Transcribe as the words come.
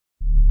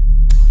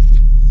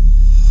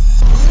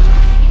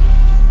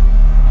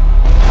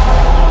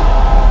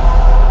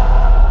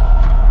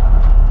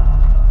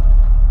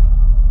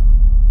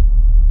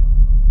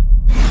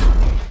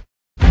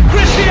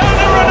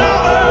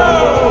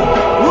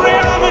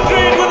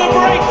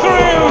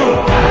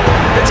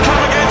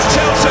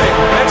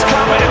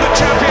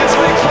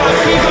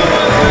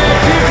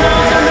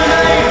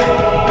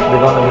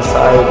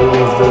decide who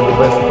is the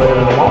best player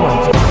in the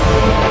moment.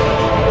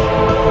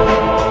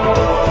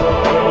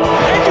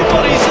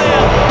 Everybody's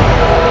there.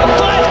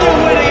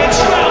 5-0 winning in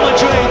Real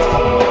Madrid.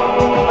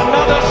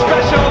 Another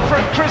special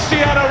from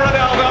Cristiano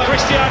Ronaldo.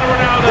 Cristiano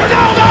Ronaldo.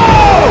 Ronaldo!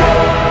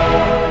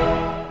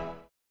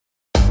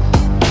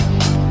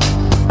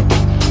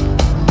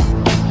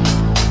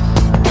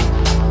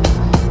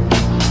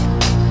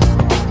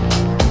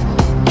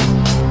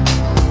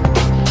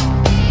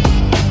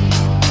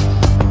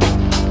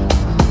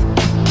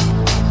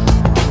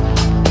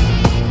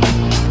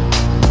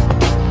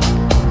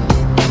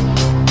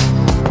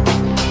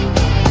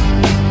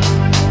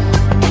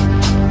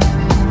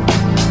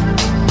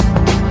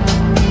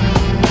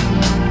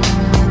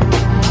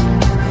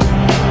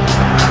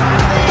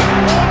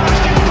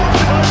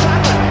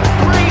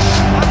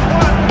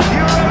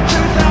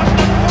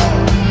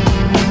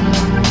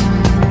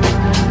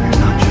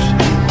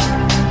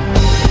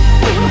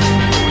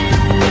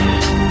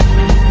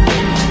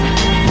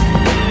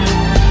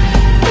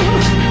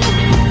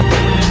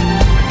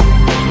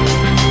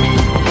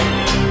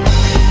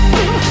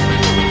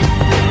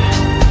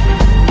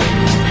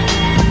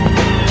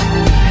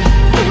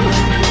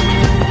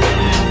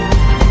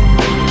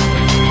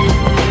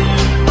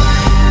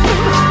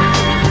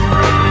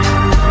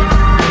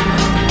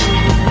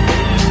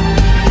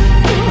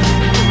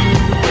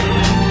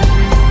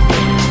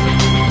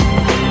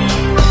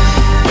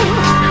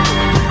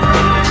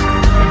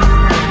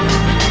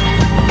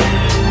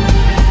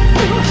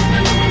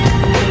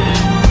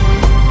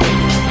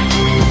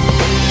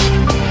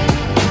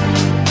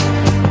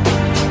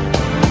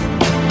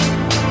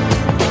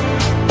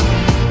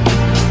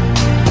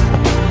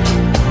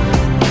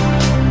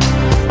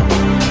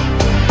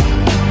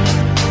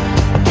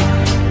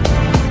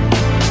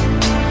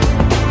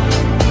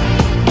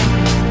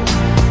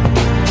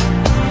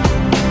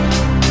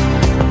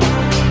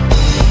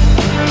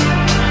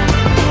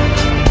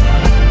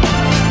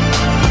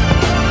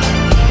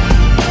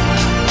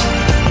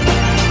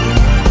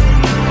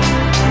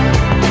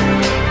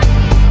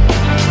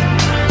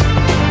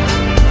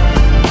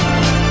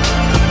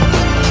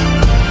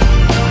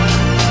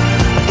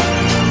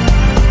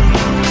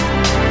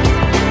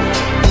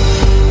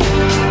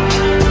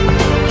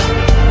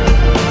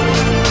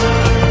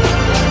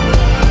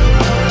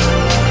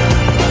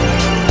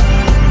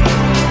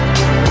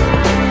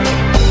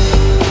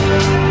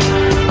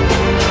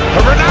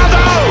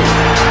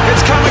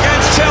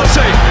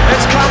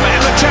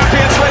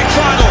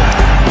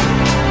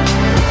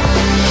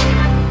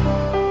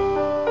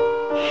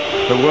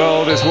 The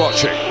world is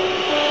watching.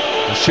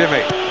 A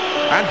shimmy.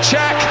 And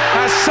Czech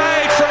has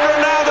saved from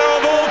Ronaldo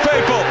of all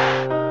people.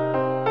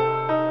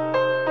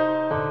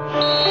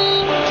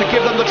 To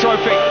give them the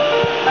trophy.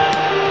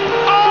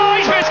 Oh,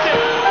 he's missed it!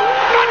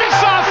 Van der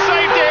Sar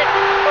saved it!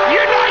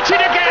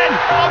 United again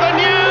are the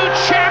new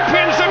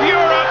champions of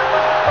Europe!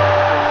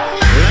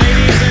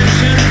 Ladies and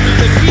gentlemen,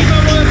 the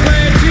FIFA World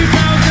Player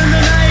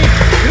 2008,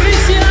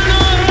 Cristiano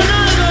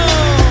Ronaldo!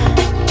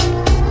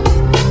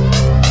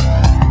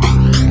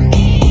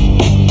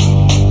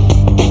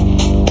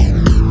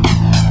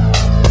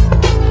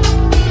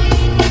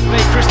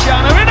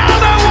 Cristiano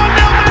Ronaldo,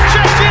 1-0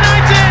 Manchester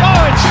United!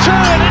 Oh, it's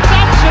turned, it's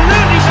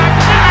absolutely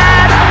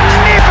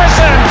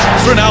magnificent!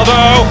 It's Ronaldo!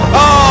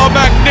 Oh,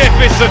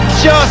 magnificent!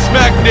 Just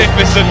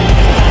magnificent!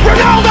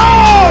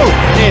 Ronaldo!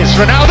 Here's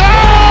Ronaldo!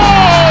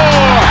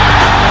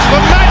 The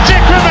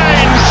magic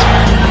remains!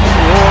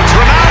 Towards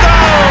Ronaldo!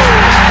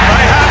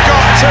 They have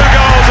got 2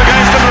 goals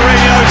against the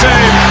Mourinho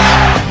team.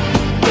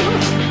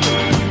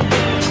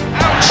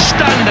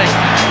 Outstanding!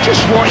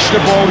 Just watch the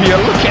ball here,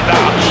 look at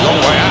that! Long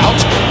way out.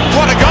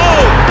 What a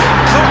goal!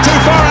 Not too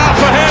far out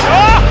for him.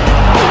 Oh!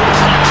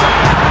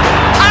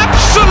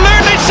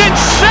 Absolutely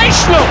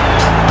sensational!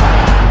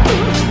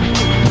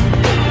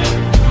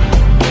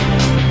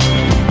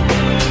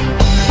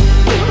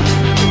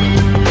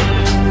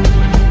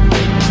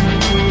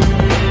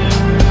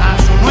 A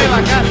su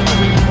nueva casa.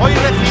 Hoy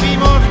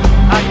recibimos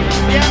a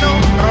Cristiano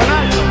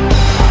Ronaldo.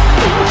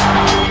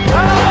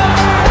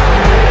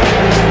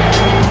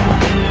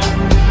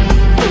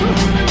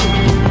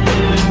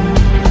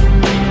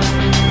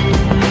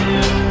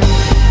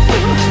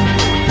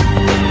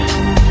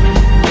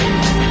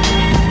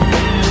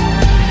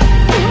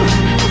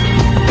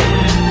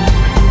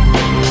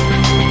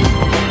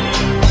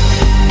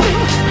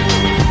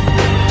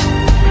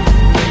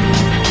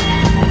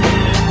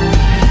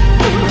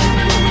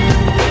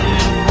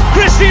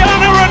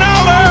 Cristiano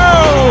Ronaldo!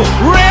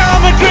 Real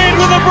Madrid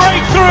with a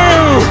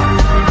breakthrough!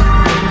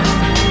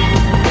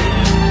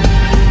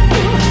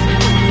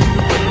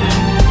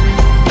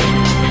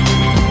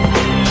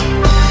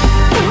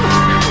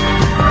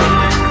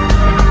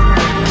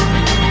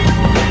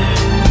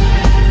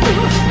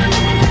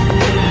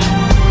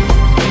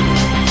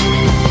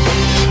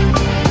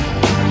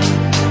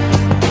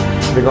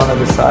 They're gonna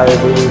decide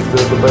who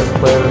is the best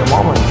player in the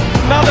moment.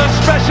 Another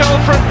special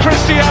from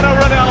Cristiano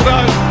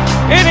Ronaldo.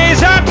 It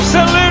is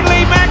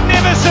absolutely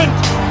magnificent.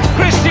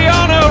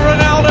 Cristiano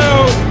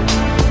Ronaldo.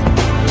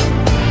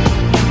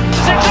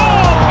 It's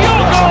all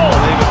pure goal.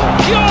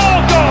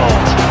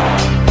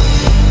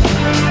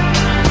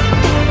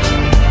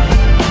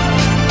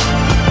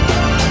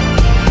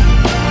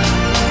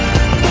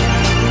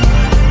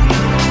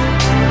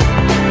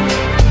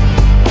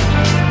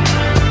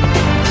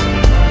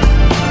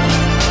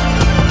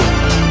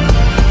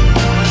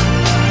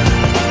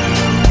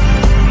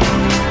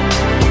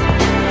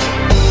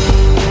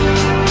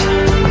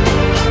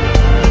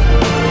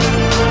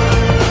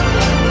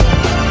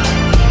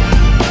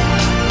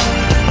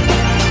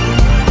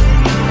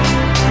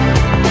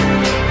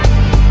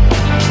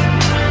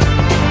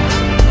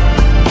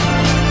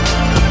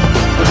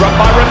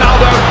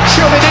 Ronaldo,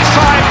 surely this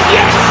time,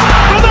 yes!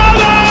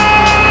 Ronaldo!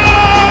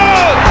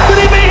 Could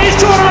he be his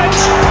tournament?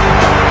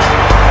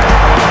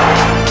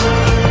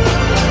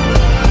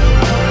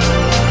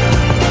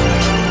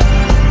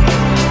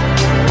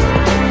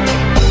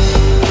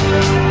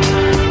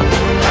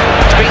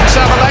 It's beaten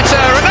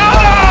Savaleta,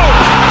 Ronaldo!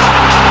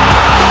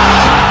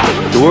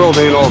 The world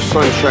ain't all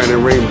sunshine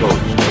and rainbows.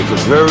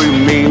 It's a very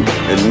mean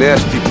and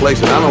nasty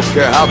place, and I don't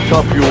care how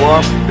tough you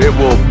are, it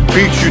will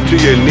beat you to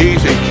your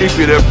knees and keep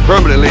you there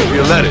permanently if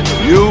you let it.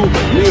 You,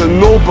 me, or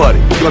nobody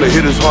is gonna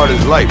hit as hard as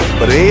life.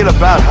 But it ain't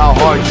about how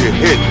hard you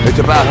hit. It's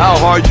about how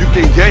hard you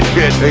can get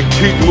hit and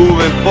keep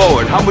moving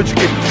forward. How much you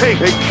can take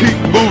and keep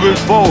moving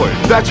forward.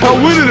 That's how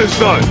winning is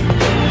done.